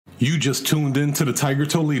You just tuned in to the Tiger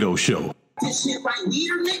Toledo Show. This shit right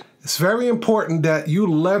here, nigga. It's very important that you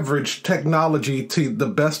leverage technology to the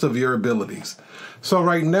best of your abilities. So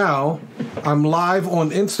right now, I'm live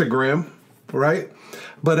on Instagram, right?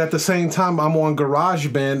 But at the same time, I'm on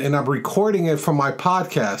GarageBand and I'm recording it for my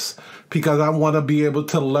podcast because I want to be able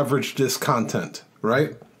to leverage this content,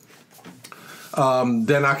 right?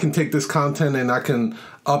 Then I can take this content and I can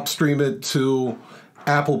upstream it to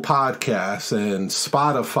Apple Podcasts and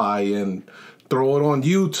Spotify and throw it on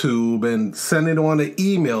YouTube and send it on an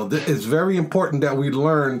email. It's very important that we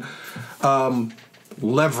learn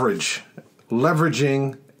leveraging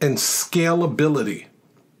and scalability.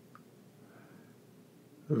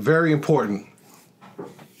 Very important.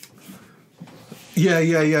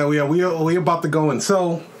 Yeah. We about to go in.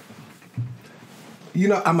 So, you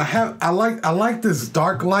know, I like this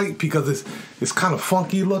dark light because it's kind of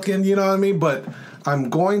funky looking. You know what I mean? But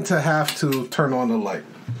I'm going to have to turn on the light.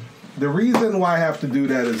 The reason why I have to do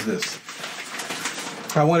that is this.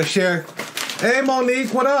 I want to share. Hey,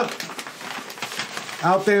 Monique, what up?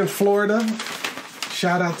 Out there in Florida.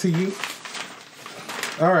 Shout out to you.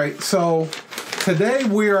 All right, so today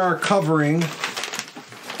we are covering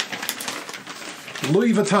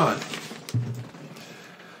Louis Vuitton.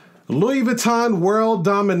 Louis Vuitton World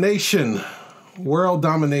Domination. World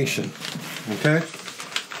Domination. Okay?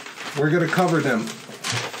 We're going to cover them.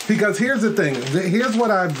 Because here's the thing. Here's what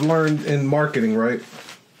I've learned in marketing, right?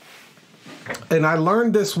 And I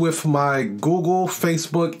learned this with my Google,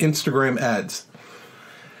 Facebook, Instagram ads.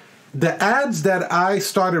 The ads that I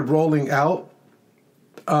started rolling out,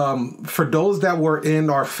 for those that were in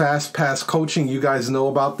our Fast Pass coaching, you guys know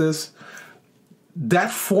about this.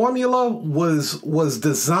 That formula was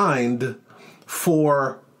designed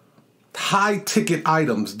for high ticket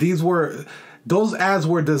items. Those ads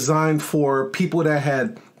were designed for people that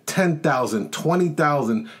had $10,000,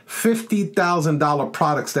 $20,000, $50,000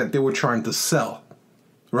 products that they were trying to sell,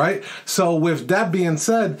 right? So with that being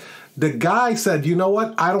said, the guy said, you know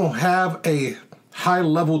what? I don't have a high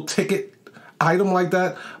level ticket item like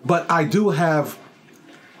that, but I do have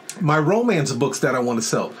my romance books that I want to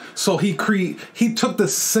sell. So he took the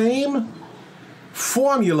same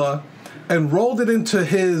formula and rolled it into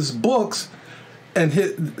his books,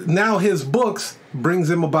 and now his books brings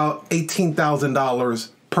him about $18,000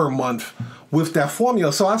 per month with that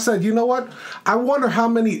formula. So I said, you know what? I wonder how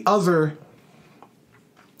many other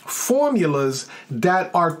formulas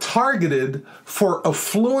that are targeted for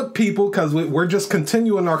affluent people, because we're just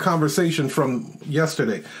continuing our conversation from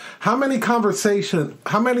yesterday. How many formulas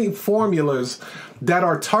that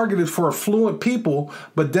are targeted for affluent people,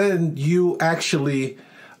 but then you actually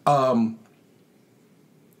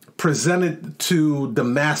present it to the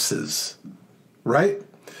masses, right?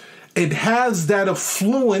 It has that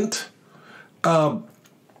affluent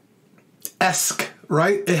esque,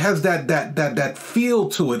 right? It has that feel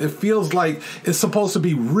to it. It feels like it's supposed to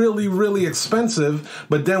be really, really expensive,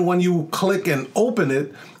 but then when you click and open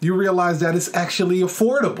it, you realize that it's actually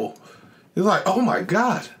affordable. It's like, oh my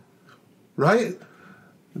God, right?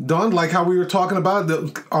 Don, like how we were talking about,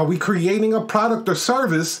 are we creating a product or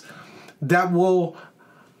service that will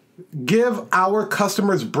give our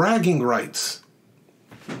customers bragging rights?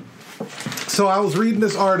 So I was reading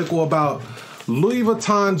this article about Louis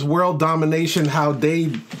Vuitton's world domination, how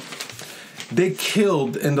they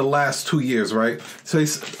killed in the last 2 years, right? So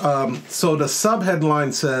the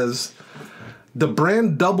subheadline says, the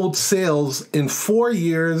brand doubled sales in 4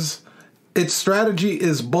 years. Its strategy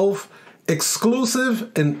is both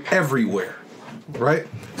exclusive and everywhere, right?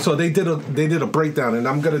 So they did a breakdown, and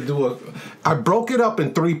I'm gonna I broke it up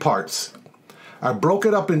in 3 parts.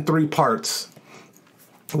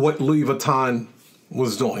 What Louis Vuitton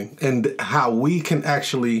was doing and how we can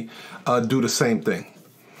actually do the same thing.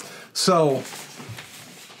 So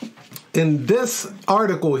in this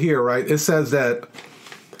article here, right, it says that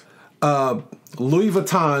Louis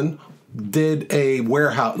Vuitton did a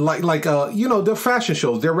warehouse, like they're fashion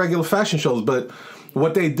shows, they're regular fashion shows, but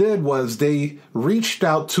what they did was they reached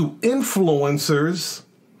out to influencers.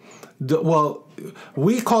 Well,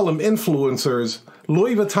 we call them influencers.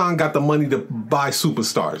 Louis Vuitton got the money to buy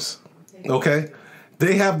superstars, okay?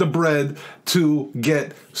 They have the bread to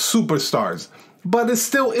get superstars, but it's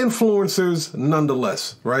still influencers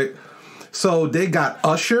nonetheless, right? So they got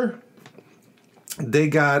Usher. They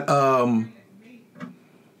got,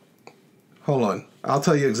 hold on. I'll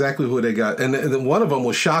tell you exactly who they got. And one of them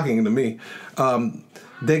was shocking to me.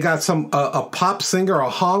 They got a pop singer, a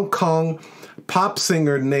Hong Kong pop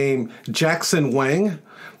singer named Jackson Wang.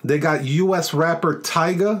 They got U.S. rapper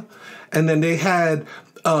Tyga. And then they had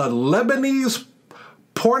a Lebanese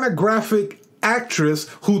pornographic actress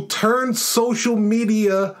who turned social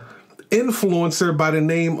media influencer by the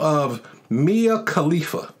name of Mia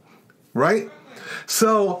Khalifa, right?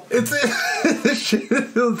 So it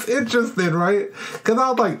was interesting, right? Because I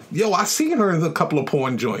was like, yo, I seen her in a couple of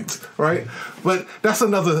porn joints, right? But that's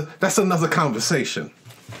another conversation.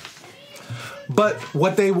 But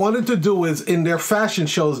what they wanted to do is, in their fashion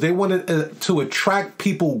shows, they wanted to attract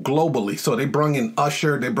people globally. So they brought in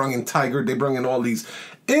Usher, they brought in Tiger, they brought in all these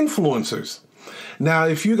influencers. Now,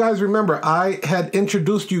 if you guys remember, I had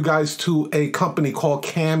introduced you guys to a company called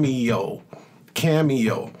Cameo,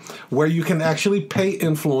 where you can actually pay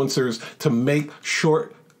influencers to make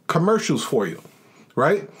short commercials for you,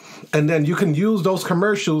 right? And then you can use those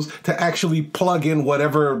commercials to actually plug in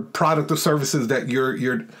whatever product or services that you're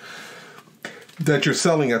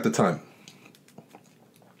selling at the time.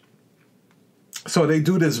 So they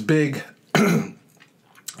do this big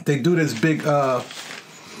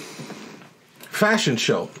fashion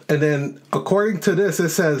show. And then according to this, it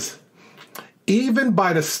says, even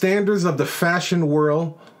by the standards of the fashion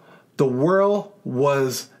world, the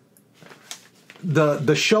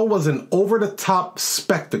show was an over-the-top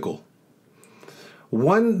spectacle,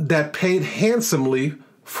 one that paid handsomely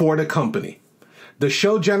for the company. The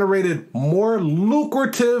show generated more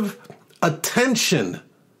lucrative attention.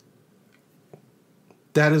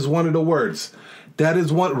 That is one of the words. That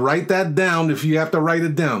is one. Write that down if you have to write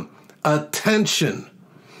it down. Attention.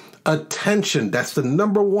 Attention. That's the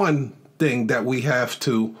number one thing that we have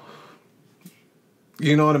to,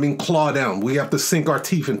 you know what I mean, claw down. We have to sink our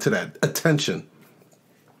teeth into that. Attention.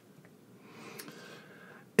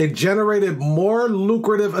 It generated more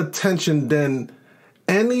lucrative attention than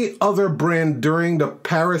any other brand during the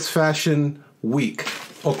Paris Fashion Week,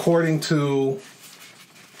 according to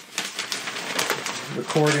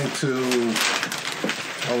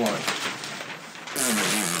hold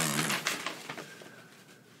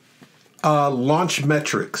on, Launch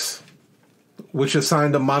Metrics, which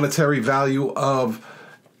assigned a monetary value of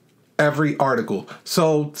every article.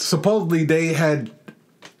 So supposedly they had,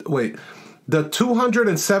 the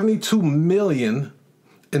 272 million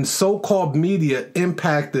in so-called media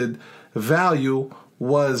impacted value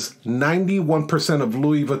was 91% of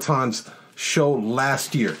Louis Vuitton's show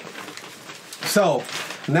last year. So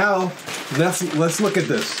now let's look at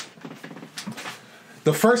this.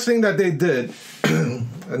 The first thing that they did,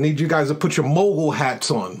 I need you guys to put your mogul hats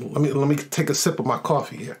on. Let me take a sip of my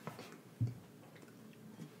coffee here.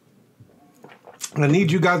 I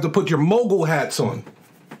need you guys to put your mogul hats on,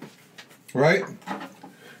 right?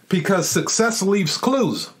 Because success leaves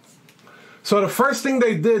clues. So the first thing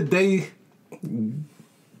they did, they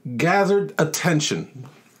gathered attention.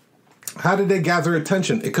 How did they gather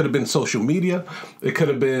attention? It could have been social media. It could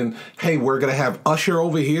have been, hey, we're going to have Usher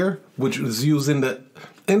over here, which was using the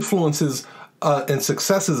influences and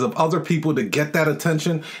successes of other people to get that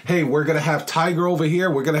attention. Hey, we're going to have Tiger over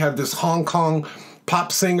here. We're going to have this Hong Kong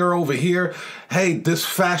pop singer over here. Hey, this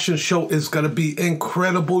fashion show is going to be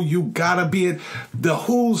incredible. You got to be it. The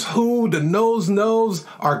who's who, the knows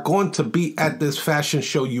are going to be at this fashion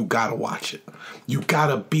show. You got to watch it. You got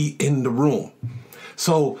to be in the room.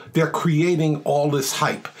 So they're creating all this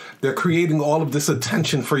hype. They're creating all of this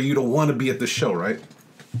attention for you to want to be at the show, right?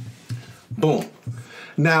 Boom.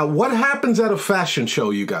 Now, what happens at a fashion show,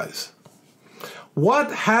 you guys?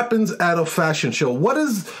 What happens at a fashion show? What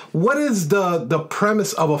is the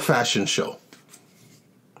premise of a fashion show?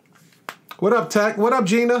 What up, Tech? What up,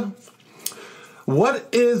 Gina? What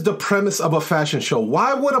is the premise of a fashion show?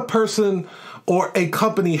 Why would a person or a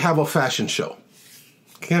company have a fashion show?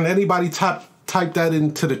 Can anybody type that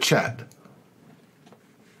into the chat?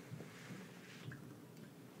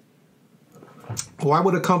 Why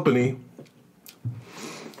would a company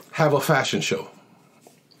have a fashion show?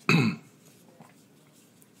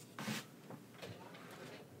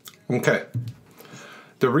 Okay.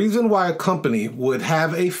 The reason why a company would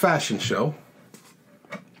have a fashion show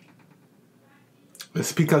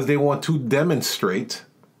is because they want to demonstrate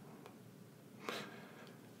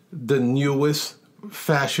the newest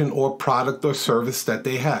fashion or product or service that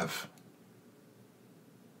they have.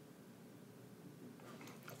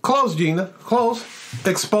 Close, Gina. Close.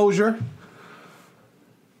 Exposure.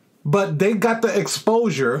 But they got the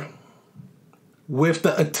exposure with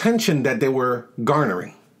the attention that they were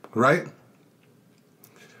garnering, right?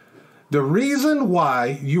 The reason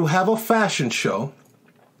why you have a fashion show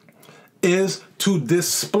is to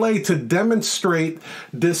display, to demonstrate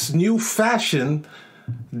this new fashion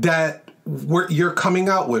that you're coming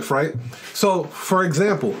out with, right? So, for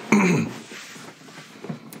example,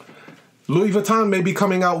 Louis Vuitton may be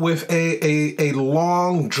coming out with a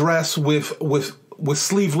long dress with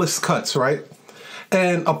sleeveless cuts, right?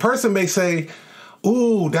 And a person may say,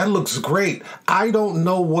 ooh, that looks great. I don't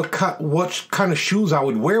know what kind of shoes I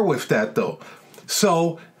would wear with that, though.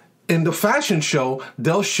 So in the fashion show,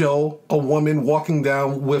 they'll show a woman walking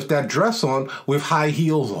down with that dress on with high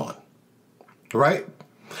heels on, right?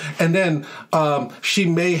 And then she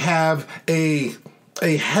may have a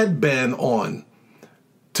headband on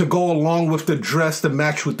to go along with the dress to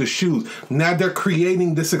match with the shoes. Now they're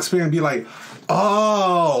creating this experience. Be like,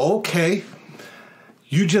 oh, okay.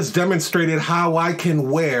 You just demonstrated how I can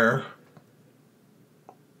wear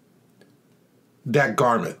that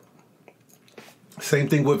garment. Same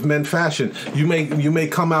thing with men fashion. You may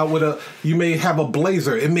come out with you may have a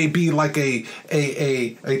blazer. It may be like a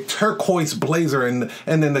turquoise blazer, and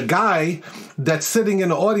then the guy that's sitting in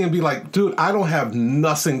the audience be like, dude, I don't have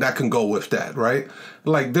nothing that can go with that, right?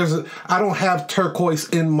 Like I don't have turquoise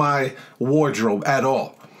in my wardrobe at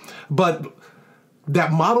all. But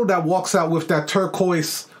that model that walks out with that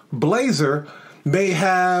turquoise blazer may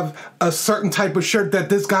have a certain type of shirt that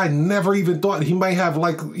this guy never even thought. He might have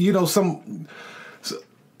like, some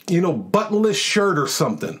buttonless shirt or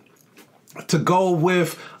something to go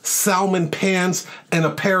with salmon pants and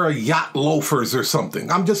a pair of yacht loafers or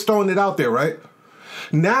something. I'm just throwing it out there, right?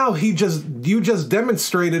 Now you just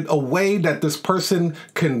demonstrated a way that this person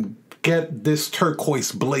can get this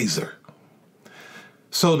turquoise blazer.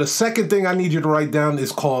 So the second thing I need you to write down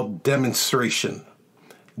is called demonstration.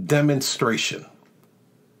 Demonstration.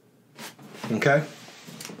 Okay?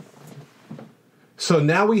 So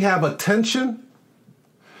now we have attention,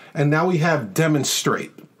 and now we have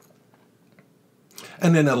demonstrate.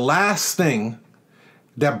 And then the last thing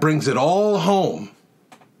that brings it all home.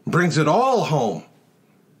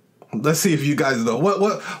 Let's see if you guys know.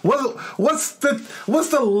 What's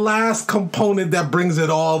the last component that brings it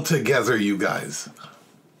all together, you guys?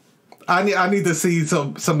 I need to see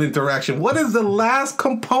some interaction. What is the last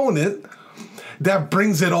component that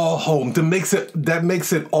brings it all home, that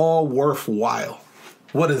makes it all worthwhile?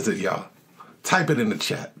 What is it, y'all? Type it in the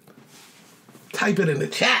chat. Type it in the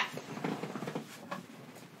chat.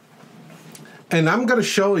 And I'm going to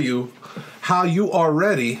show you how you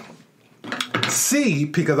already see,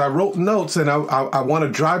 because I wrote notes and I want to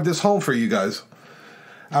drive this home for you guys.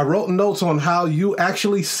 I wrote notes on how you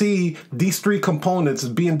actually see these three components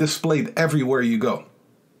being displayed everywhere you go.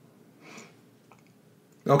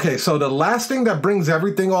 Okay, so the last thing that brings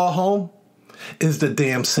everything all home is the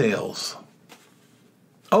damn sales.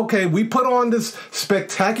 Okay, we put on this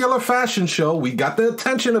spectacular fashion show. We got the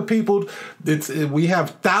attention of people. We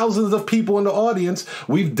have thousands of people in the audience.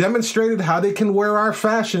 We've demonstrated how they can wear our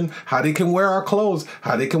fashion, how they can wear our clothes,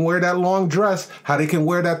 how they can wear that long dress, how they can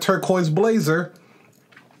wear that turquoise blazer.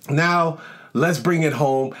 Now, let's bring it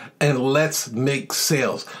home and let's make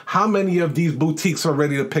sales. How many of these boutiques are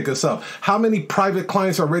ready to pick us up? How many private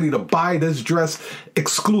clients are ready to buy this dress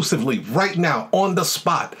exclusively right now on the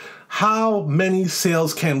spot? How many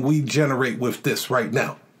sales can we generate with this right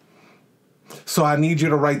now? So I need you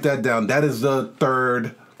to write that down. That is the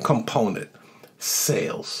third component,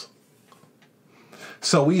 sales.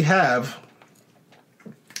 So we have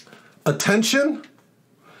attention,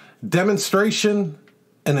 demonstration,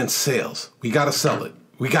 and then sales. We got to sell it.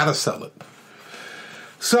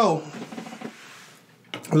 So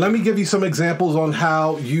let me give you some examples on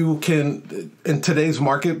how you can, in today's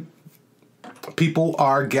market, people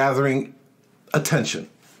are gathering attention.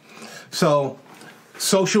 So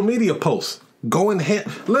social media posts.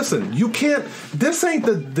 Listen, you can't, this ain't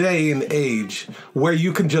the day and age where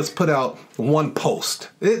you can just put out one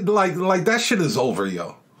post. Like that shit is over,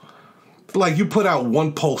 yo. Like you put out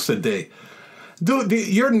one post a day. Dude,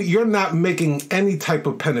 you're not making any type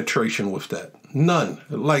of penetration with that. None.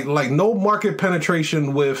 Like no market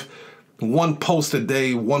penetration with one post a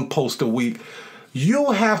day, one post a week.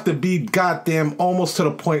 You'll have to be goddamn almost to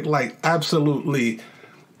the point like absolutely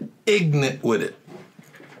ignorant with it.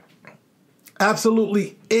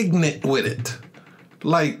 Absolutely ignorant with it.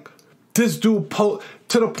 Like this dude to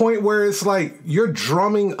the point where it's like you're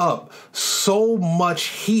drumming up so much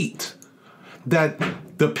heat that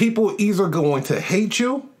the people either going to hate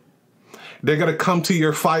you, they're going to come to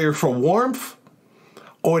your fire for warmth,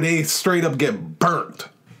 or they straight up get burnt.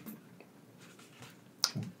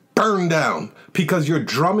 Burned down because you're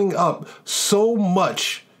drumming up so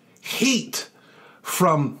much heat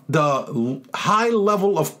from the high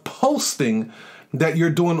level of posting that you're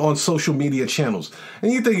doing on social media channels.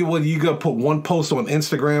 And you think, well, you got to put one post on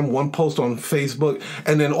Instagram, one post on Facebook,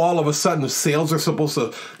 and then all of a sudden sales are supposed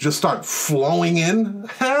to just start flowing in?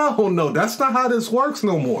 Hell no, that's not how this works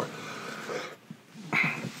no more.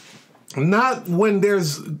 Not when there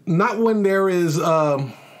is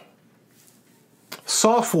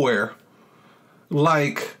software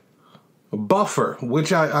like Buffer,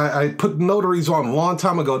 which I put notaries on a long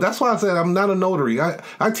time ago. That's why I said I'm not a notary.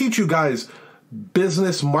 I teach you guys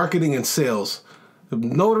business, marketing, and sales.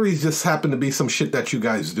 Notaries just happen to be some shit that you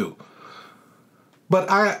guys do. But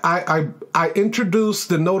I introduced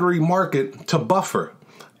the notary market to Buffer.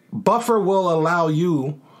 Buffer will allow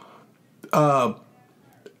you to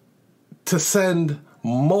send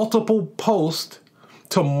multiple posts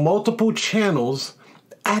to multiple channels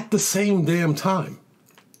at the same damn time.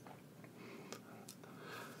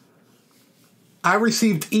 I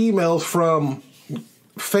received emails from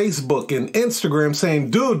Facebook and Instagram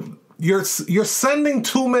saying, dude, you're sending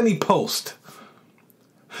too many posts.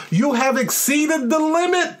 You have exceeded the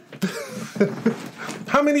limit.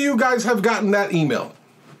 How many of you guys have gotten that email?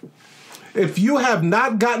 If you have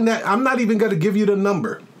not gotten that, I'm not even going to give you the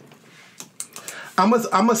number. I'm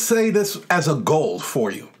gonna say this as a goal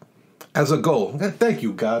for you. As a goal. Thank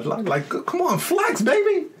you, God. Like, come on, flex,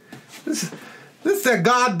 baby. This is that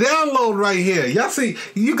God download right here. Y'all see,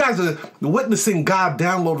 you guys are witnessing God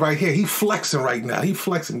download right here. He flexing right now. He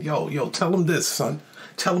flexing. Yo, tell him this, son.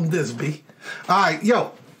 Tell him this, B. All right,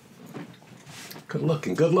 yo. Good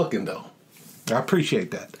looking though. I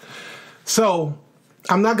appreciate that. So,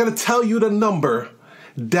 I'm not going to tell you the number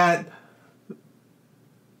that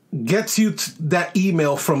gets you that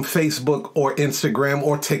email from Facebook or Instagram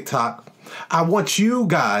or TikTok. I want you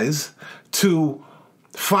guys to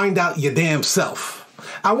find out your damn self.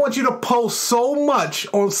 I want you to post so much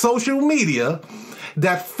on social media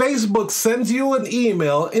that Facebook sends you an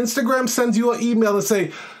email, Instagram sends you an email and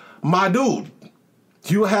say, my dude,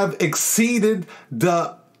 you have exceeded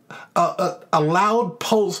the allowed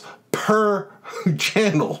posts per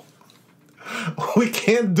channel. We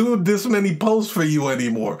can't do this many posts for you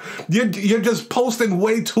anymore. You're just posting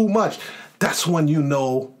way too much. That's when you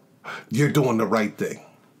know you're doing the right thing.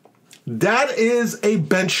 That is a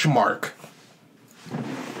benchmark.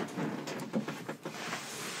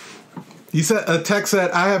 You said a text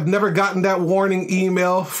said, I have never gotten that warning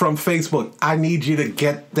email from Facebook. I need you to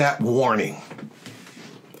get that warning.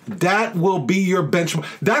 That will be your benchmark.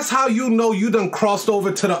 That's how you know you done crossed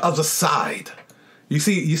over to the other side. You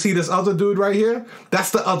see this other dude right here?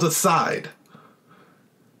 That's the other side.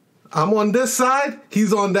 I'm on this side,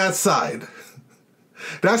 he's on that side.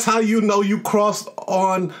 That's how you know you crossed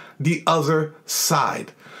on the other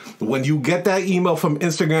side. When you get that email from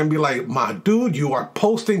Instagram, be like, my dude, you are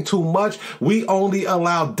posting too much. We only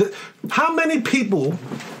allow... How many people...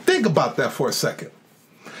 Think about that for a second.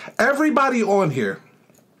 Everybody on here...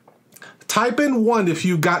 Type in 1 if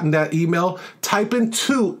you've gotten that email. Type in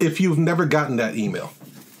 2 if you've never gotten that email.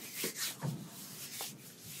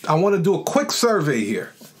 I want to do a quick survey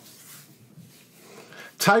here.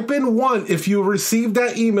 Type in 1 if you received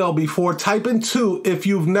that email before. Type in 2 if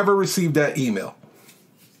you've never received that email.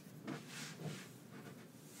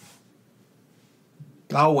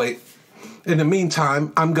 I'll wait. In the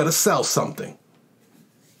meantime, I'm going to sell something.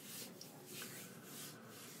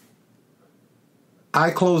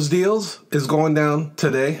 I Close Deals is going down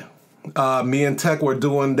today. Me and Tech, we're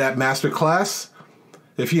doing that Masterclass.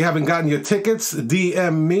 If you haven't gotten your tickets,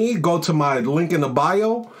 DM me. Go to my link in the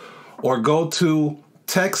bio or go to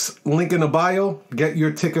Tech's link in the bio. Get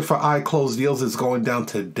your ticket for I Close Deals. It's going down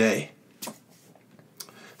today.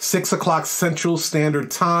 6 o'clock Central Standard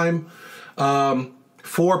Time.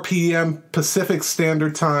 4 p.m. Pacific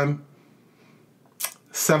Standard Time.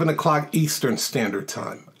 7 o'clock Eastern Standard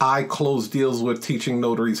Time. I Close Deals. We're teaching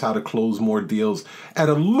notaries how to close more deals at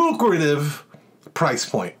a lucrative price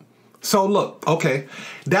point. So look, okay,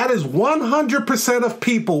 that is 100% of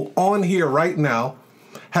people on here right now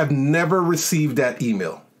have never received that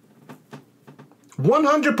email.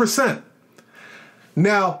 100%.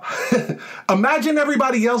 Now, imagine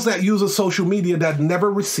everybody else that uses social media that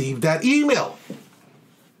never received that email.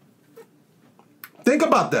 Think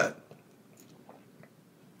about that.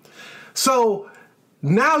 So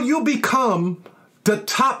now you become the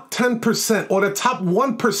top 10% or the top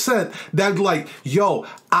 1% that's like, yo,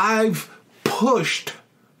 I've pushed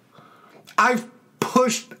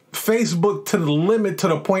Facebook to the limit, to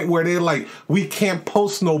the point where they're like, we can't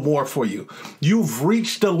post no more for you. You've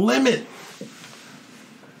reached the limit.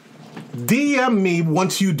 DM me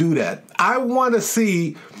once you do that. I want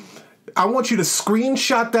you to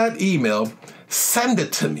screenshot that email, send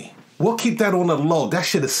it to me. We'll keep that on the low. That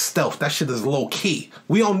shit is stealth. That shit is low key.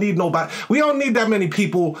 We don't need nobody. We don't need that many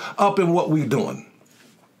people up in what we doing.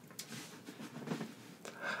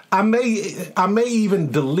 I may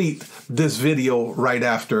even delete this video right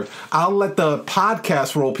after. I'll let the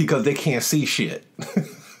podcast roll because they can't see shit.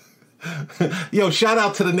 Yo, shout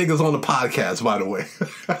out to the niggas on the podcast, by the way.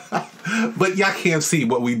 But y'all can't see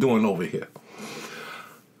what we doing over here.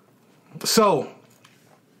 So,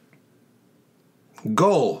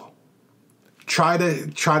 goal. Try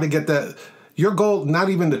to get that. Your goal, not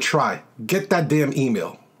even to try. Get that damn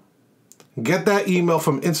email. Get that email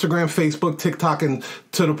from Instagram, Facebook, TikTok, and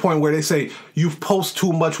to the point where they say, you've posted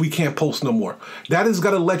too much, we can't post no more. That is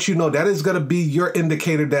going to let you know, that is going to be your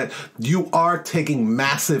indicator that you are taking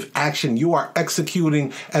massive action. You are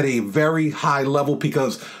executing at a very high level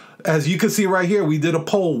because, as you can see right here, we did a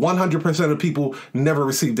poll. 100% of people never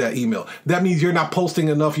received that email. That means you're not posting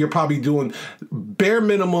enough. You're probably doing bare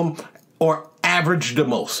minimum or average the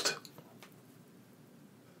most.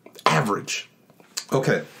 Average.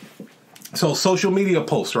 Okay. So social media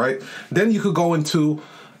posts, right? Then you could go into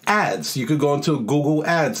ads. You could go into Google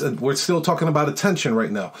ads. We're still talking about attention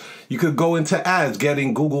right now. You could go into ads,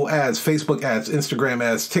 getting Google ads, Facebook ads, Instagram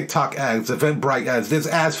ads, TikTok ads, Eventbrite ads. There's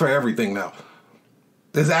ads for everything now.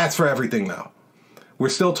 We're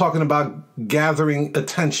still talking about gathering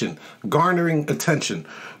attention, garnering attention.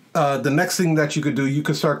 The next thing that you could do, you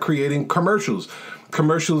could start creating commercials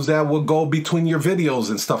that will go between your videos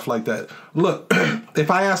and stuff like that. Look, if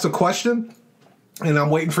I ask a question and I'm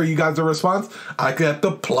waiting for you guys to respond, I could have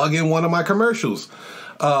to plug in one of my commercials.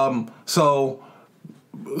 So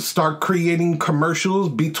start creating commercials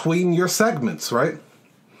between your segments, right?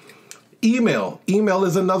 Email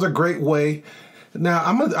is another great way. Now,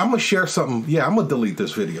 I'm gonna share something. Yeah, I'm gonna delete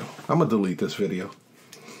this video.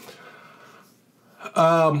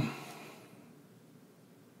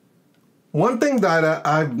 One thing that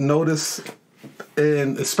I've noticed,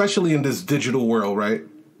 and especially in this digital world, right,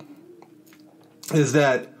 is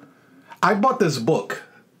that I bought this book.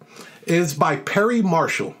 It's by Perry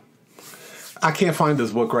Marshall. I can't find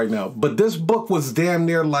this book right now, but this book was damn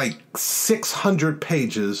near like 600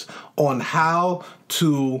 pages on how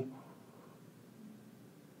to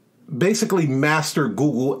basically master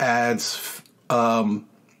Google Ads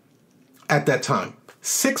at that time.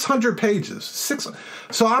 600 pages.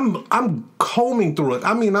 So I'm combing through it.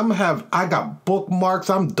 I mean, I got bookmarks.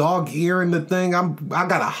 I'm dog-earing the thing. I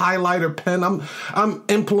got a highlighter pen. I'm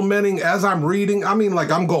implementing as I'm reading. I mean, like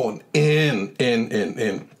I'm going in.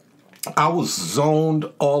 I was zoned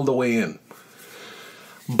all the way in.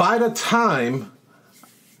 By the time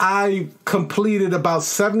I completed about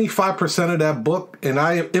 75% of that book and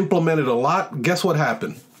I implemented a lot, guess what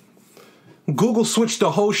happened? Google switched the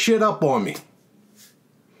whole shit up on me.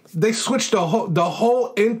 They switched the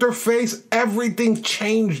whole interface. Everything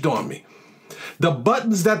changed on me. The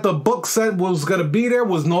buttons that the book said was going to be there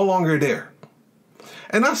was no longer there.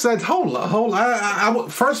 And I said, hold on.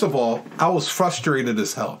 First of all, I was frustrated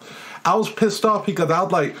as hell. I was pissed off because I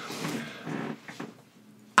was like,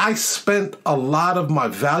 I spent a lot of my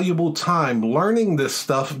valuable time learning this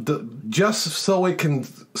stuff just so it can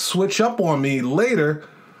switch up on me later.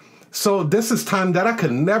 So this is time that I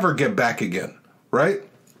could never get back again, right?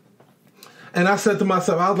 And I said to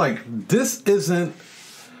myself, I was like, this isn't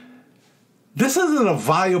a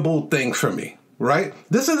viable thing for me, right?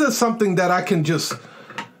 This isn't something that I can just,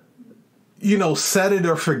 set it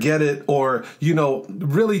or forget it or,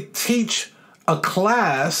 really teach a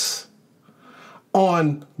class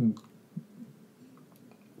on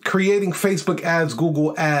creating Facebook ads,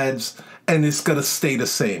 Google ads, and it's going to stay the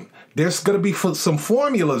same. There's going to be some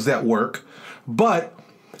formulas that work, but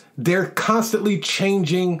they're constantly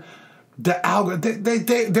changing the algorithm.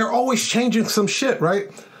 They're always changing some shit,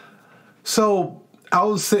 right? So I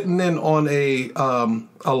was sitting in on a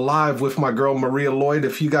live with my girl Maria Lloyd.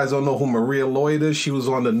 If you guys don't know who Maria Lloyd is, she was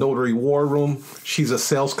on the Notary War Room. She's a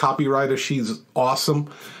sales copywriter. She's awesome.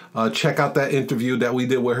 Check out that interview that we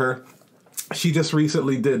did with her. She just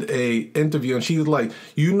recently did a interview and she was like,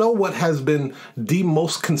 what has been the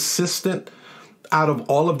most consistent out of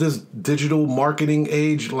all of this digital marketing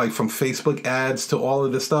age, like from Facebook ads to all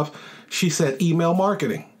of this stuff? She said email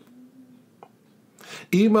marketing.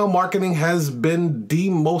 Email marketing has been the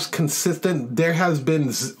most consistent. There has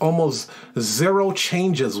been almost zero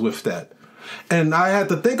changes with that. And I had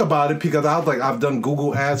to think about it because I was like, I've done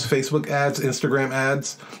Google ads, Facebook ads, Instagram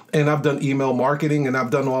ads, and I've done email marketing and I've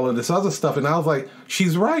done all of this other stuff. And I was like,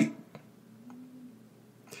 she's right.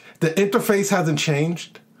 The interface hasn't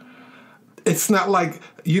changed. It's not like,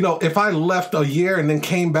 if I left a year and then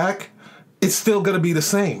came back, it's still going to be the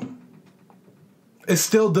same. It's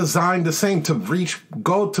still designed the same to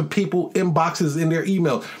go to people inboxes in their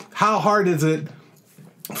email. How hard is it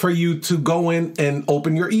for you to go in and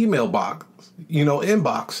open your email box,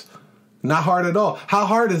 inbox? Not hard at all. How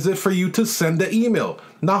hard is it for you to send an email?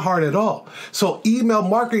 Not hard at all. So email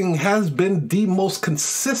marketing has been the most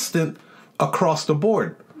consistent across the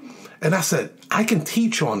board. And I said, I can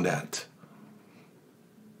teach on that.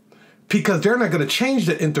 Because they're not going to change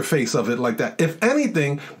the interface of it like that. If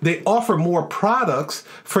anything, they offer more products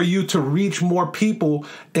for you to reach more people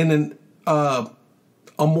in a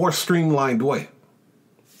more streamlined way.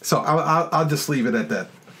 So I'll just leave it at that.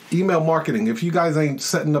 Email marketing. If you guys ain't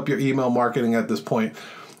setting up your email marketing at this point,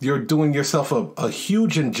 you're doing yourself a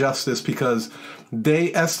huge injustice, because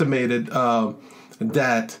they estimated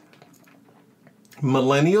that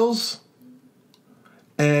millennials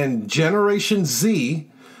and Generation Z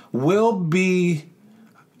will be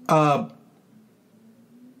the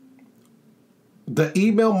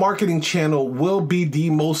email marketing channel will be the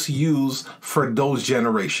most used for those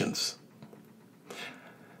generations.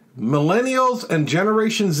 Millennials and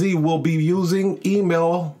Generation Z will be using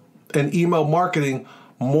email and email marketing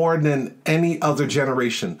more than any other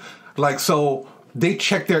generation. Like, so they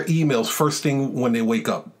check their emails first thing when they wake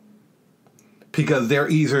up, because they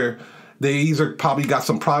either probably got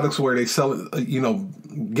some products where they sell,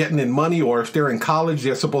 getting in money, or if they're in college,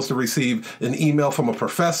 they're supposed to receive an email from a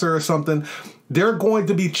professor or something. They're going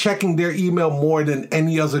to be checking their email more than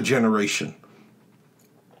any other generation.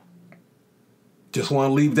 Just want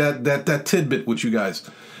to leave that tidbit with you guys.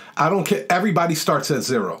 I don't care. Everybody starts at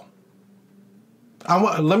zero.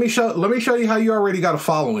 Let me show you how you already got a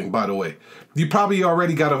following, by the way. You probably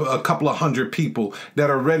already got a couple of hundred people that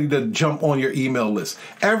are ready to jump on your email list.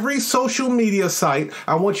 Every social media site,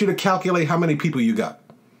 I want you to calculate how many people you got.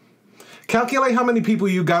 Calculate how many people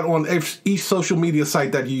you got on each social media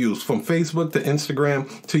site that you use, from Facebook to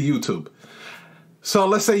Instagram to YouTube. So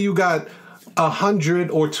let's say you got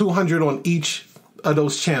 100 or 200 on each of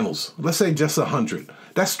those channels. Let's say just 100.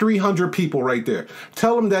 That's 300 people right there.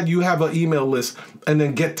 Tell them that you have an email list and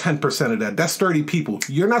then get 10% of that. That's 30 people.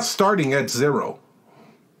 You're not starting at zero.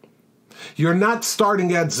 You're not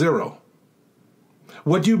starting at zero.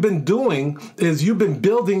 What you've been doing is you've been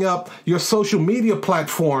building up your social media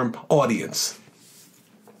platform audience,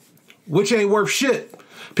 which ain't worth shit,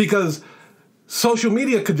 because social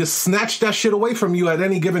media could just snatch that shit away from you at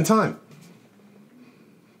any given time.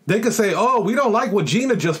 They could say, oh, we don't like what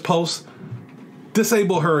Gina just posts.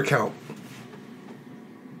 Disable her account.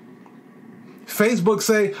 Facebook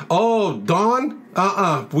say, oh, Dawn,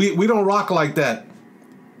 we don't rock like that.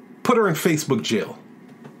 Put her in Facebook jail.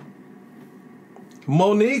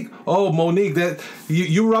 Monique, that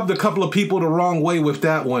you rubbed a couple of people the wrong way with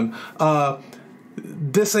that one.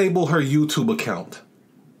 Disable her YouTube account.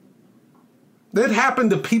 That happened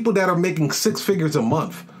to people that are making 6 figures a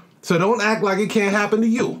month. So don't act like it can't happen to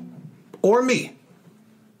you or me.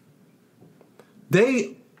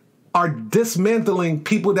 They are dismantling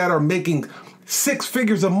people that are making 6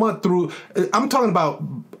 figures a month through, I'm talking about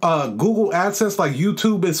Google AdSense, like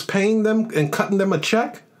YouTube is paying them and cutting them a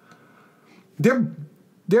check. They're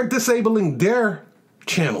disabling their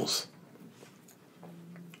channels.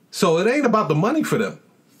 So it ain't about the money for them.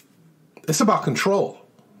 It's about control.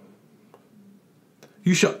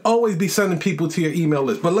 You should always be sending people to your email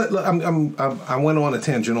list. But I went on a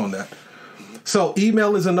tangent on that. So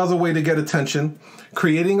email is another way to get attention.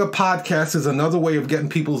 Creating a podcast is another way of getting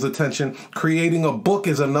people's attention. Creating a book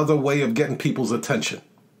is another way of getting people's attention.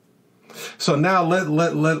 So now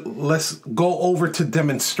let's go over to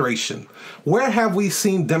demonstration. Where have we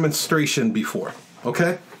seen demonstration before?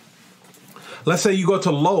 Okay. Let's say you go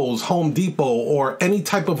to Lowe's, Home Depot, or any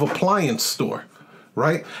type of appliance store,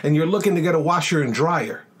 right? And you're looking to get a washer and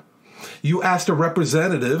dryer. You ask the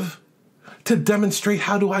representative to demonstrate,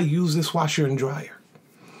 how do I use this washer and dryer?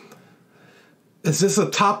 Is this a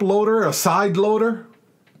top loader, a side loader?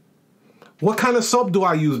 What kind of soap do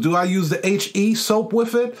I use? Do I use the HE soap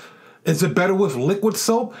with it? Is it better with liquid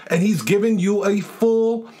soap? And he's giving you a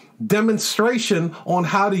full demonstration on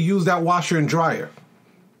how to use that washer and dryer.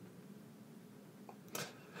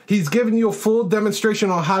 He's giving you a full demonstration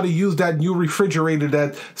on how to use that new refrigerator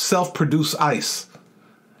that self-produce ice.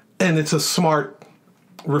 And it's a smart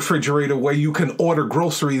refrigerator where you can order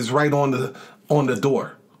groceries right on the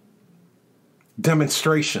door.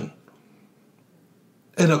 Demonstration.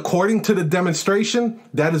 And according to the demonstration,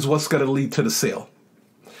 that is what's going to lead to the sale.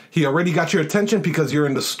 He already got your attention because you're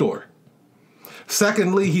in the store.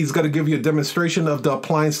 Secondly, he's going to give you a demonstration of the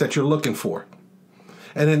appliance that you're looking for.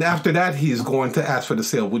 And then after that, he's going to ask for the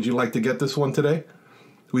sale. Would you like to get this one today?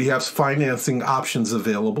 We have financing options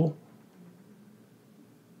available.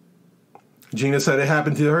 Gina said it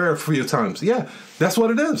happened to her a few times. Yeah, that's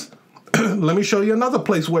what it is. Let me show you another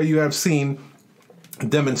place where you have seen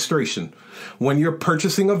demonstration. When you're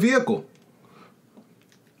purchasing a vehicle,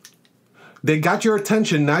 They got your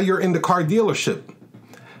attention. Now you're in the car dealership.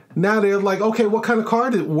 Now they're like, okay, what kind of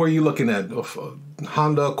car were you looking at?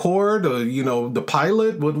 Honda Accord, or, the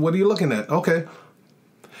Pilot? What are you looking at? Okay.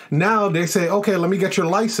 Now they say, okay, let me get your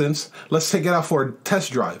license. Let's take it out for a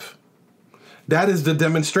test drive. That is the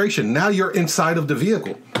demonstration. Now you're inside of the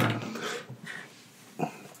vehicle.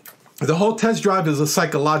 The whole test drive is a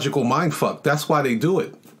psychological mindfuck. That's why they do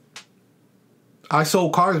it. I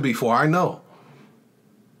sold cars before. I know.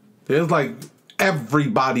 It's like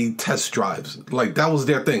everybody test drives. Like that was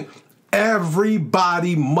their thing.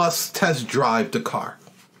 Everybody must test drive the car.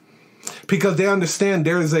 Because they understand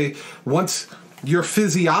once your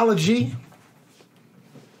physiology,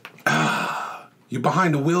 you're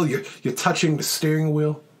behind the wheel, you're touching the steering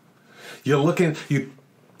wheel. You're looking, you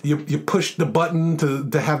push the button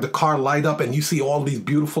to have the car light up, and you see all these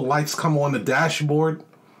beautiful lights come on the dashboard.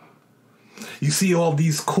 You see all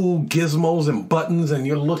these cool gizmos and buttons, and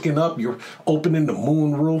you're looking up, you're opening the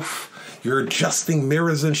moonroof, you're adjusting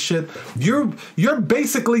mirrors and shit. You're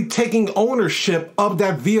basically taking ownership of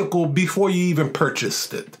that vehicle before you even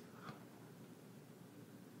purchased it.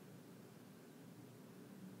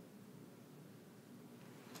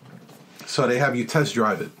 So they have you test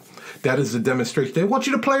drive it. That is the demonstration. They want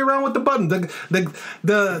you to play around with the button.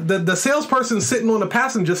 The salesperson sitting on the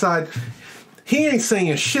passenger side, he ain't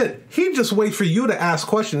saying shit. He just wait for you to ask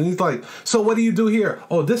questions. He's like, so what do you do here?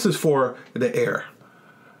 Oh, this is for the air.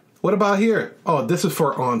 What about here? Oh, this is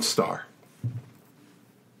for OnStar.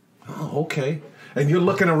 Oh, okay. And you're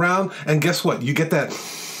looking around, and guess what? You get that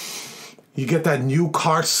new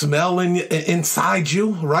car smell inside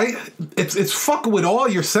you, right? It's fucking with all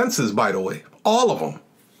your senses, by the way. All of them.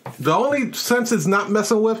 The only sense it's not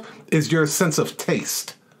messing with is your sense of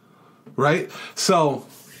taste, right? So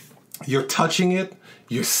you're touching it,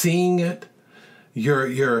 you're seeing it,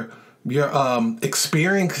 you're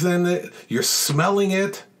experiencing it, you're smelling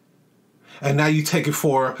it, and now you take it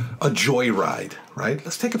for a joyride, right?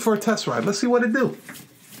 Let's take it for a test ride. Let's see what it do.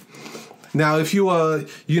 Now, if you a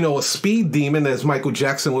speed demon, as Michael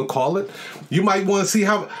Jackson would call it, you might want to see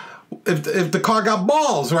how if the car got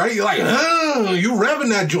balls, right? You're like, you revving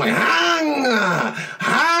that joint,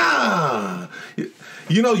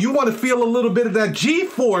 you want to feel a little bit of that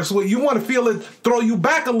G-force. You want to feel it throw you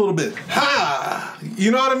back a little bit,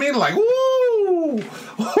 You know what I mean? Like, woo,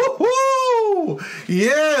 woo,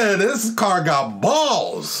 yeah, this car got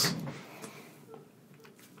balls.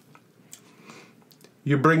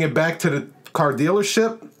 You bring it back to the car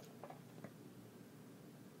dealership.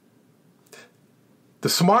 The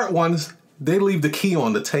smart ones, they leave the key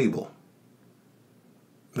on the table.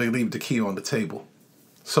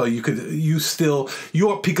 So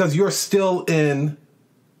because you're still in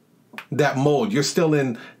that mode. You're still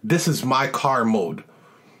in, this is my car mode.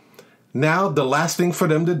 Now, the last thing for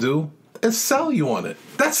them to do is sell you on it.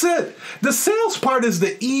 That's it. The sales part is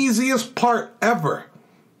the easiest part ever.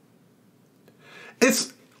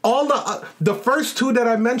 It's all the first two that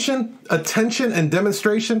I mentioned, attention and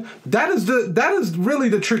demonstration. That is really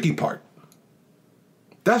the tricky part.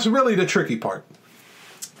 That's really the tricky part.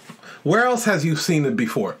 Where else has you seen it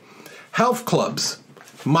before? Health clubs,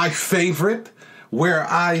 my favorite, where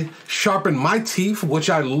I sharpen my teeth, which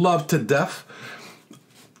I love to death.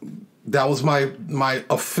 That was my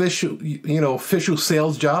official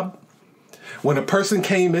sales job. When a person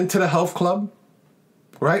came into the health club,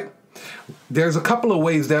 right? There's a couple of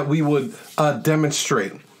ways that we would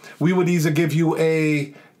demonstrate. We would either give you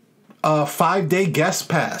a 5-day guest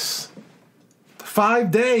pass.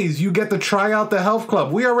 5 days, you get to try out the health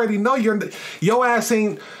club. We already know your ass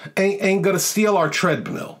ain't gonna steal our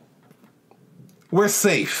treadmill. We're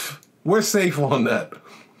safe. We're safe on that.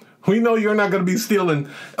 We know you're not gonna be stealing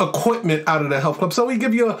equipment out of the health club. So we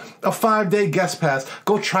give you a 5-day guest pass.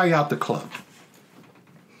 Go try out the club.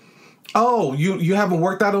 Oh, you haven't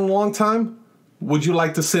worked out in a long time? Would you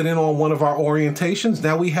like to sit in on one of our orientations?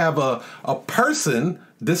 Now we have a person.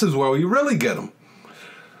 This is where we really get them.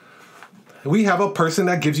 We have a person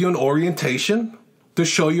that gives you an orientation to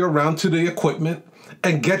show you around to the equipment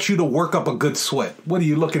and get you to work up a good sweat. What are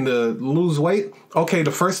you looking to lose weight? Okay,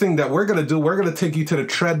 the first thing that we're going to do, we're going to take you to the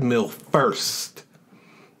treadmill first,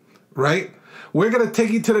 right? We're going to take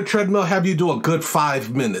you to the treadmill, have you do a good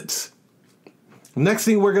 5 minutes. Next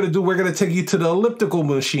thing we're going to do, we're going to take you to the elliptical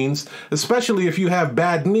machines, especially if you have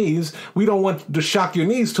bad knees. We don't want to shock your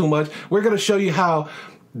knees too much. We're going to show you how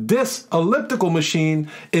this elliptical machine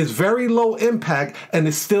is very low impact and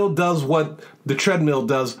it still does what the treadmill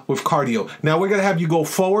does with cardio. Now we're going to have you go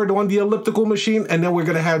forward on the elliptical machine and then we're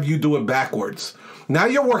going to have you do it backwards. Now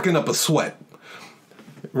you're working up a sweat.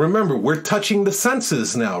 Remember, we're touching the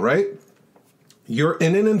senses now, right? You're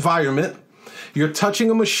in an environment You're touching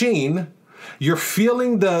a machine. You're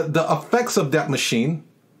feeling the effects of that machine.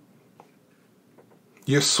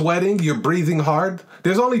 You're sweating. You're breathing hard.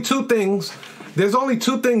 There's only two things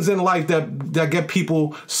in life that get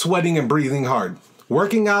people sweating and breathing hard: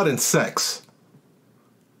 working out and sex.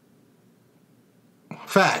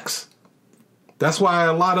 Facts. That's why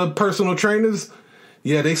a lot of personal trainers,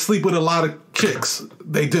 yeah, they sleep with a lot of chicks.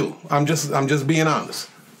 They do. I'm just being honest,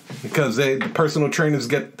 because personal trainers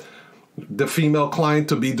get the female client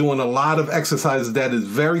to be doing a lot of exercises that is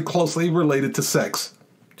very closely related to sex.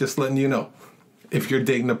 Just letting you know, if you're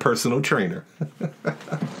dating a personal trainer.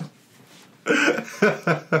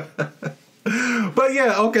 But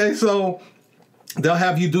yeah, okay, so they'll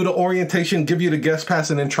have you do the orientation, give you the guest pass,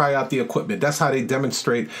 and then try out the equipment. That's how they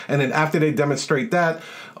demonstrate. And then after they demonstrate that,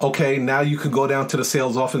 okay, now you can go down to the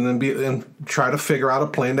sales office and try to figure out a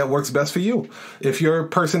plan that works best for you. If you're a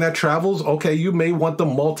person that travels, okay, you may want the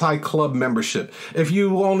multi-club membership. If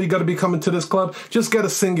you only got to be coming to this club, just get a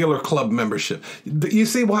singular club membership. You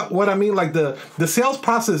see what I mean? Like the sales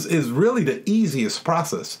process is really the easiest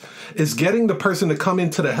process. It's getting the person to come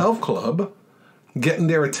into the health club, getting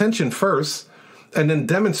their attention first, and then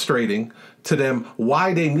demonstrating to them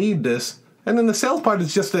why they need this. And then the sales part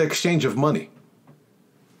is just the exchange of money.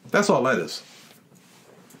 That's all that is.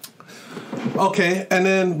 Okay, and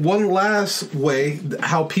then one last way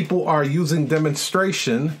how people are using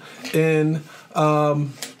demonstration in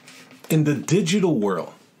the digital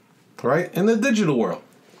world, right? In the digital world.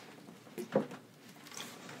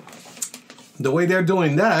 The way they're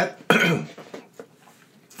doing that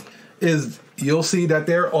is you'll see that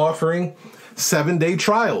they're offering 7-day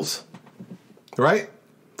trials, right?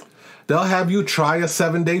 They'll have you try a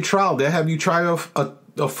 7-day trial. They'll have you try a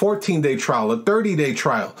 14-day trial, a 30-day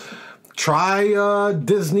trial. Try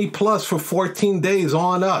Disney Plus for 14 days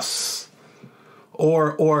on us.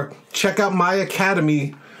 Or check out my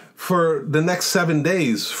academy for the next 7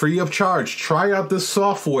 days, free of charge. Try out this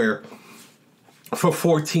software for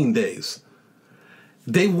 14 days.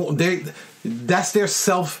 That's their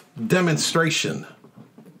self-demonstration.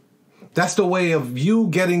 That's the way of you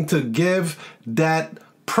getting to give that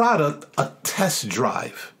product a test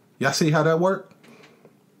drive. Y'all see how that works?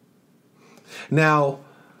 Now,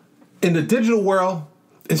 in the digital world,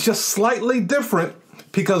 it's just slightly different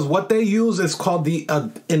because what they use is called the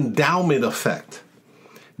endowment effect.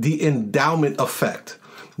 The endowment effect.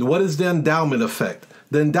 What is the endowment effect?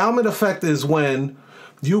 The endowment effect is when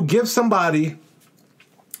you give somebody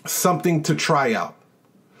something to try out,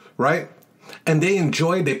 right? And they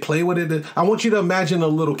enjoy it, they play with it. I want you to imagine a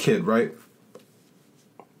little kid, right?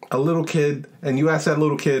 A little kid, and you ask that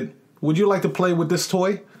little kid, would you like to play with this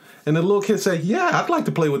toy? And the little kid say, yeah, I'd like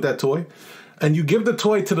to play with that toy. And you give the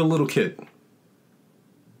toy to the little kid.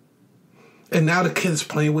 And now the kid's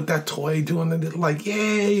playing with that toy, doing it like,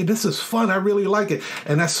 yay, this is fun. I really like it.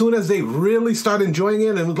 And as soon as they really start enjoying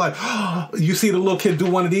it, and it's like, oh, you see the little kid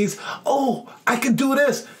do one of these. Oh, I can do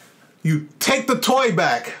this. You take the toy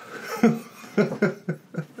back.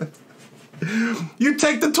 You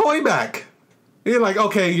take the toy back. You're like,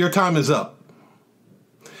 okay, your time is up.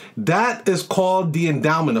 That is called the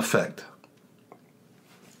endowment effect.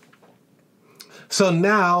 So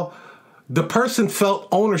now the person felt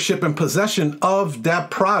ownership and possession of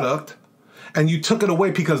that product, and you took it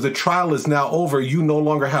away because the trial is now over. You no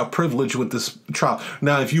longer have privilege with this trial.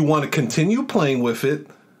 Now, if you want to continue playing with it,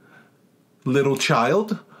 little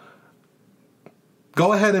child,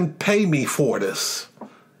 go ahead and pay me for this.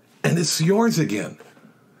 And it's yours again.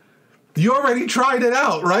 You already tried it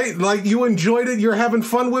out, right? Like you enjoyed it. You're having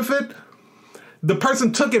fun with it. The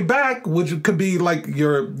person took it back, which could be like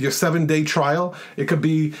your 7-day trial. It could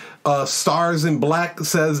be Stars in Black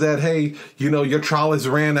says that, hey, your trial has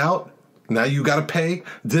ran out. Now you got to pay.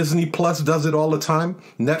 Disney Plus does it all the time.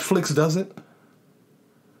 Netflix does it.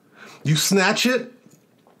 You snatch it,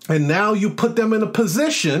 and now you put them in a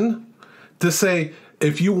position to say,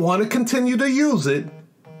 if you want to continue to use it,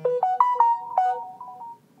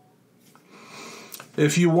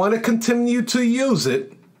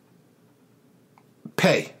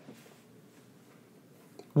 pay.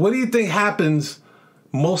 What do you think happens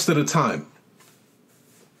most of the time?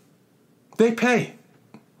 They pay.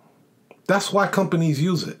 That's why companies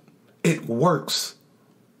use it. It works.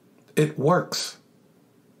 It works.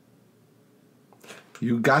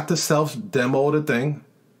 You got to self-demo the thing.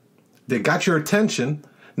 They got your attention.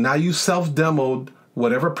 Now you self-demoed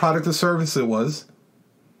whatever product or service it was.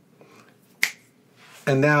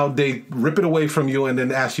 And now they rip it away from you and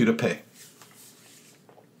then ask you to pay.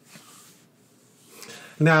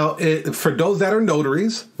 Now, for those that are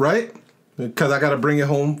notaries, right? Because I got to bring it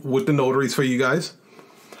home with the notaries for you guys.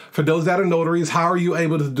 For those that are notaries, how are you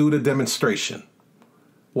able to do the demonstration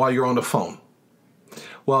while you're on the phone?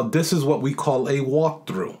 Well, this is what we call a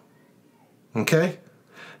walkthrough. Okay?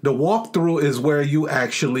 The walkthrough is where you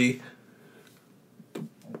actually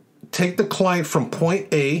take the client from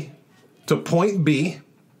point A to point B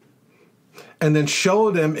and then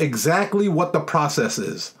show them exactly what the process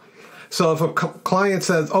is. So if a client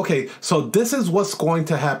says, okay, so this is what's going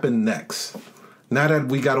to happen next. Now that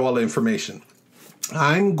we got all the information,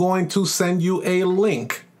 I'm going to send you a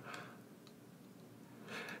link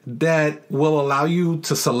that will allow you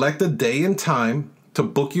to select a day and time to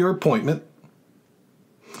book your appointment.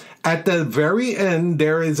 At the very end,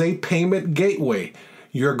 there is a payment gateway.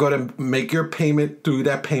 You're going to make your payment through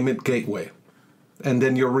that payment gateway, and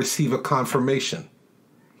then you'll receive a confirmation.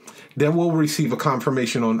 Then we'll receive a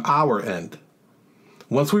confirmation on our end.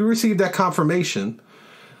 Once we receive that confirmation,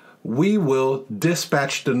 we will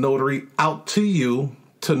dispatch the notary out to you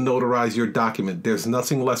to notarize your document. There's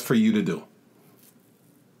nothing less for you to do.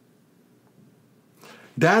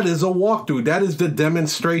 That is a walkthrough. That is the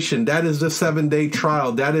demonstration. That is the 7-day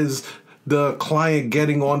trial. That is the client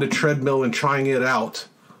getting on the treadmill and trying it out.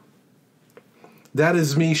 That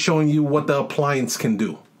is me showing you what the appliance can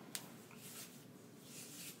do.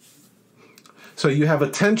 So you have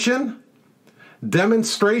attention,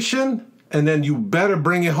 demonstration, and then you better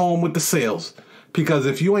bring it home with the sales. Because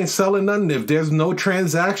if you ain't selling nothing, if there's no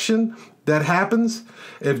transaction that happens,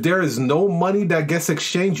 if there is no money that gets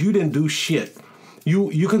exchanged, you didn't do shit.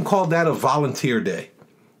 You can call that a volunteer day.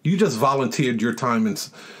 You just volunteered your time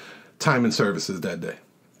and services that day.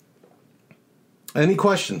 Any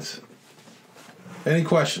questions? Any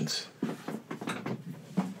questions?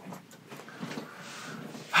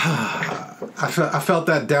 I felt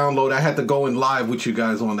that download. I had to go in live with you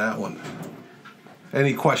guys on that one.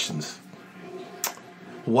 Any questions?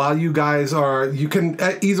 While you guys are, you can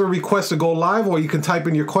either request to go live or you can type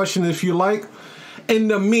in your question if you like. In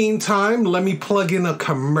the meantime, let me plug in a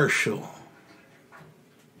commercial.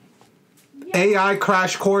 AI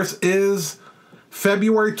Crash Course is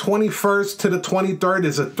February 21st to the 23rd.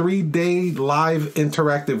 Is a 3-day live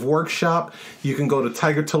interactive workshop. You can go to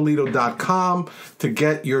tigertoledo.com to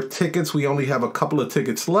get your tickets. We only have a couple of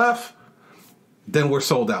tickets left. Then we're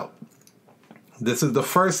sold out. This is the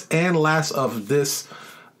first and last of this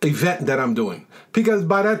event that I'm doing. Because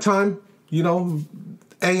by that time, you know,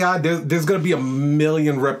 AI, there's going to be a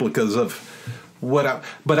million replicas of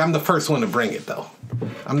but I'm the first one to bring it, though.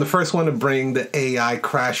 I'm the first one to bring the AI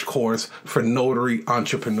crash course for notary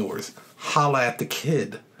entrepreneurs. Holla at the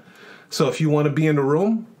kid. So if you want to be in the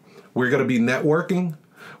room, we're going to be networking.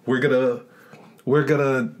 We're going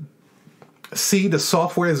to see the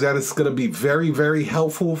softwares that is going to be very, very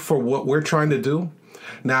helpful for what we're trying to do.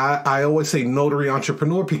 Now, I always say notary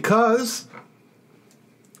entrepreneur because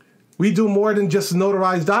we do more than just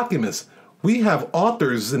notarize documents. We have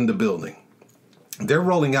authors in the building. They're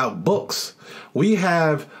rolling out books. We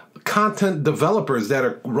have content developers that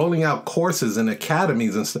are rolling out courses and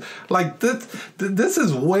academies and stuff. Like, this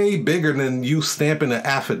is way bigger than you stamping an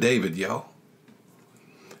affidavit, yo.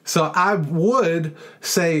 So I would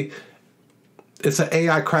say it's an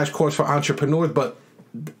AI crash course for entrepreneurs, but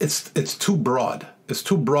it's too broad. It's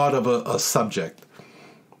too broad of a subject.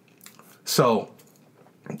 So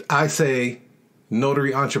I say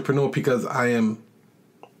notary entrepreneur because I am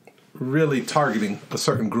really targeting a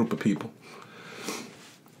certain group of people.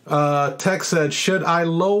 Tech said, should I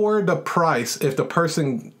lower the price if the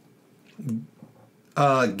person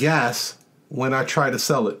gas when I try to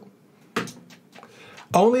sell it?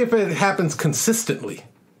 Only if it happens consistently,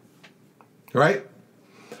 right?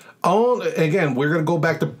 Again, we're going to go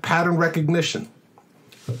back to pattern recognition.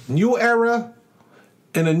 New era.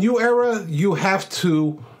 In a new era, you have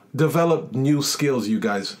to develop new skills, you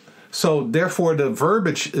guys. So therefore, the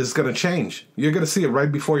verbiage is going to change. You're going to see it right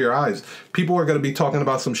before your eyes. People are going to be talking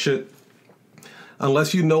about some shit.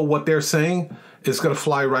 Unless you know what they're saying, it's going to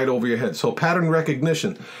fly right over your head. So pattern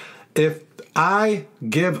recognition. If I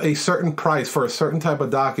give a certain price for a certain type of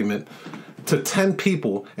document to 10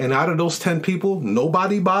 people, and out of those 10 people,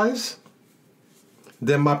 nobody buys,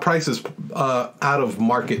 then my price is out of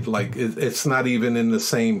market. Like it's not even in the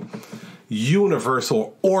same universe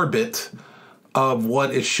or orbit of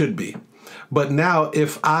what it should be. But now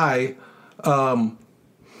if I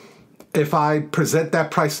present that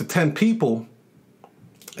price to 10 people,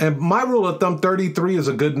 and my rule of thumb, 33 is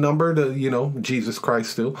a good number to, Jesus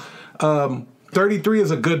Christ too. 33 is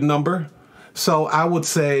a good number. So I would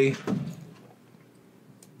say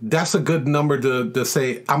that's a good number to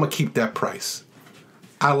say, I'm going to keep that price.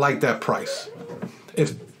 I like that price.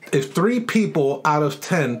 If 3 people out of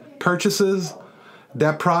 10 purchases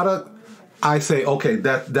that product, I say, okay,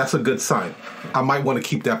 that's a good sign. I might want to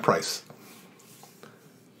keep that price.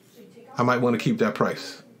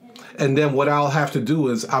 And then what I'll have to do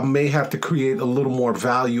is I may have to create a little more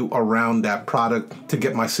value around that product to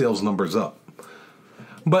get my sales numbers up.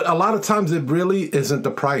 But a lot of times it really isn't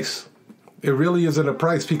the price. It really isn't a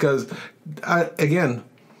price because, again,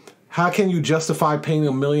 how can you justify paying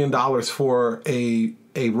 $1 million for a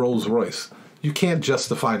Rolls Royce? You can't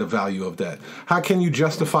justify the value of that. How can you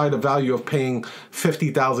justify the value of paying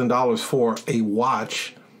 $50,000 for a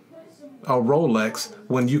watch, a Rolex,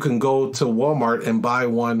 when you can go to Walmart and buy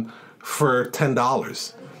one for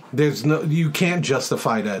 $10? You can't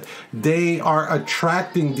justify that. They are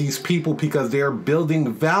attracting these people because they're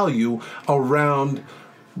building value around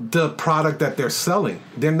the product that they're selling.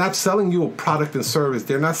 They're not selling you a product and service.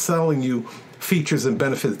 They're not selling you features and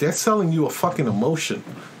benefits. They're selling you a fucking emotion.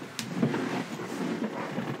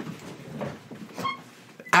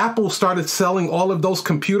 Apple started selling all of those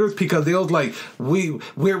computers because they was like,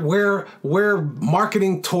 we're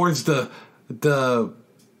marketing towards the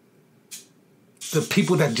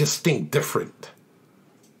people that just think different.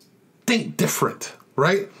 Think different,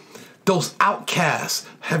 right? Those outcasts.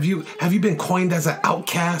 Have you been coined as an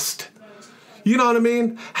outcast? You know what I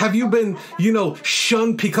mean? Have you been,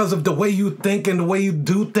 shunned because of the way you think and the way you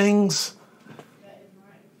do things?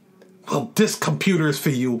 Well, this computer is for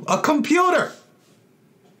you. A computer!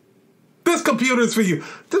 This computer is for you.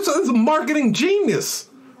 This is a marketing genius.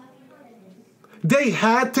 They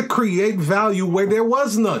had to create value where there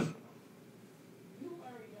was none.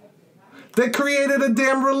 They created a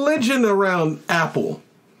damn religion around Apple.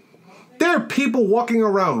 There are people walking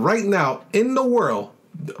around right now in the world,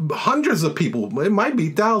 hundreds of people, it might be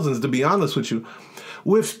thousands to be honest with you,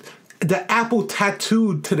 with the Apple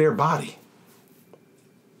tattooed to their body.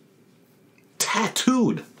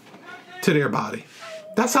 Tattooed to their body.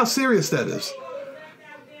 That's how serious that is.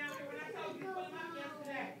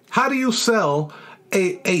 How do you sell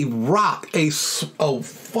a rock, a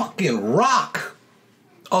fucking rock,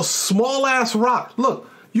 a small ass rock? Look,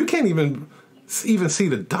 you can't even see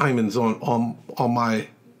the diamonds on my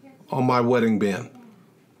wedding band.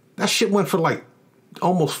 That shit went for like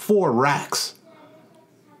almost 4 racks.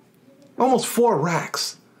 Almost 4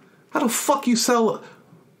 racks. How the fuck you sell?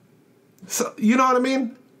 So, you know what I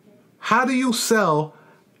mean? How do you sell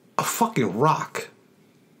a fucking rock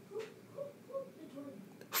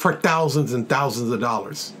for thousands and thousands of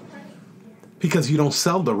dollars? Because you don't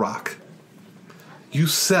sell the rock. You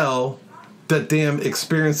sell the damn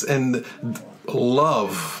experience and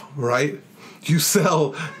love, right? You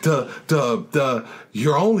sell the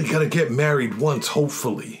you're only gonna get married once,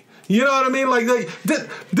 hopefully. You know what I mean? Like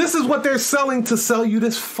this is what they're selling to sell you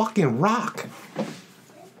this fucking rock.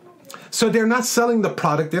 So they're not selling the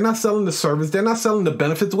product. They're not selling the service. They're not selling the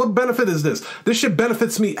benefits. What benefit is this? This shit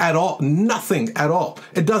benefits me at all. Nothing at all.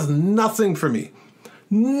 It does nothing for me.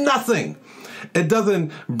 Nothing. It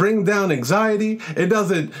doesn't bring down anxiety. It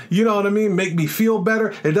doesn't, you know what I mean, make me feel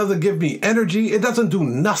better. It doesn't give me energy. It doesn't do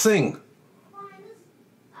nothing.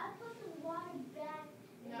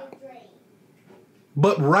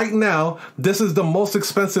 But right now, this is the most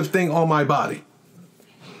expensive thing on my body,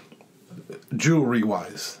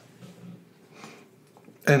 jewelry-wise.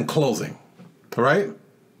 And clothing, right?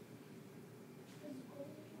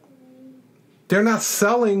 They're not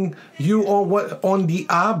selling you on the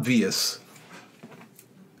obvious.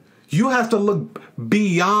 You have to look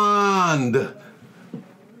beyond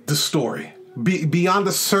the story, beyond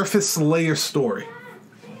the surface layer story.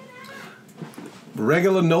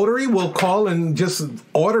 Regular notary will call and just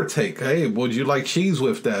order take. Hey, would you like cheese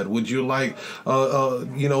with that? Would you like,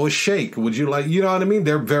 a shake? Would you like, you know what I mean?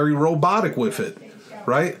 They're very robotic with it.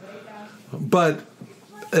 Right? But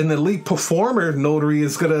an elite performer notary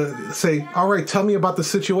is going to say, all right, tell me about the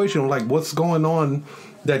situation. Like, what's going on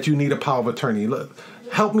that you need a power of attorney? Look,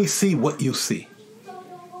 help me see what you see.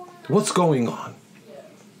 What's going on?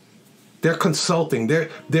 They're consulting. They're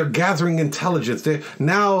gathering intelligence.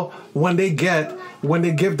 Now, when they give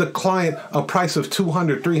the client a price of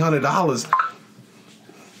 $200, $300,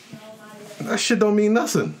 that shit don't mean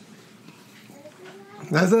nothing.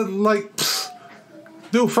 That's like...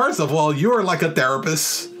 Dude, first of all, you're like a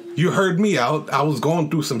therapist. You heard me out. I was going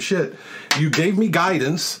through some shit. You gave me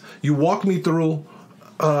guidance. You walked me through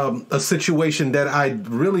a situation that I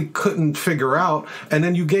really couldn't figure out. And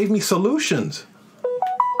then you gave me solutions.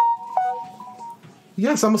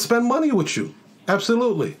 Yes, I'm going to spend money with you.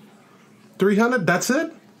 Absolutely. $300, that's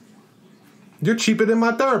it? You're cheaper than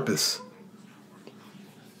my therapist.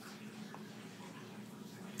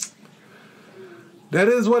 That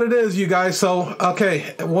is what it is, you guys. So,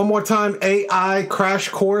 okay, one more time. AI crash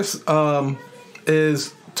course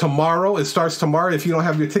is tomorrow. It starts tomorrow. If you don't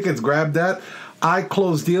have your tickets, grab that. I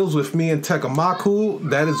close deals with me and Tekamaku.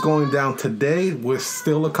 That is going down today. With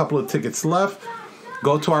still a couple of tickets left.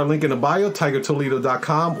 Go to our link in the bio,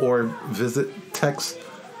 tigertoledo.com, or visit Tech's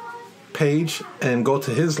page and go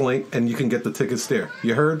to his link, and you can get the tickets there.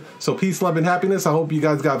 You heard? So peace, love, and happiness. I hope you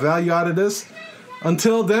guys got value out of this.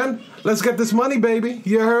 Until then, let's get this money, baby.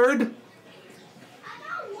 You heard?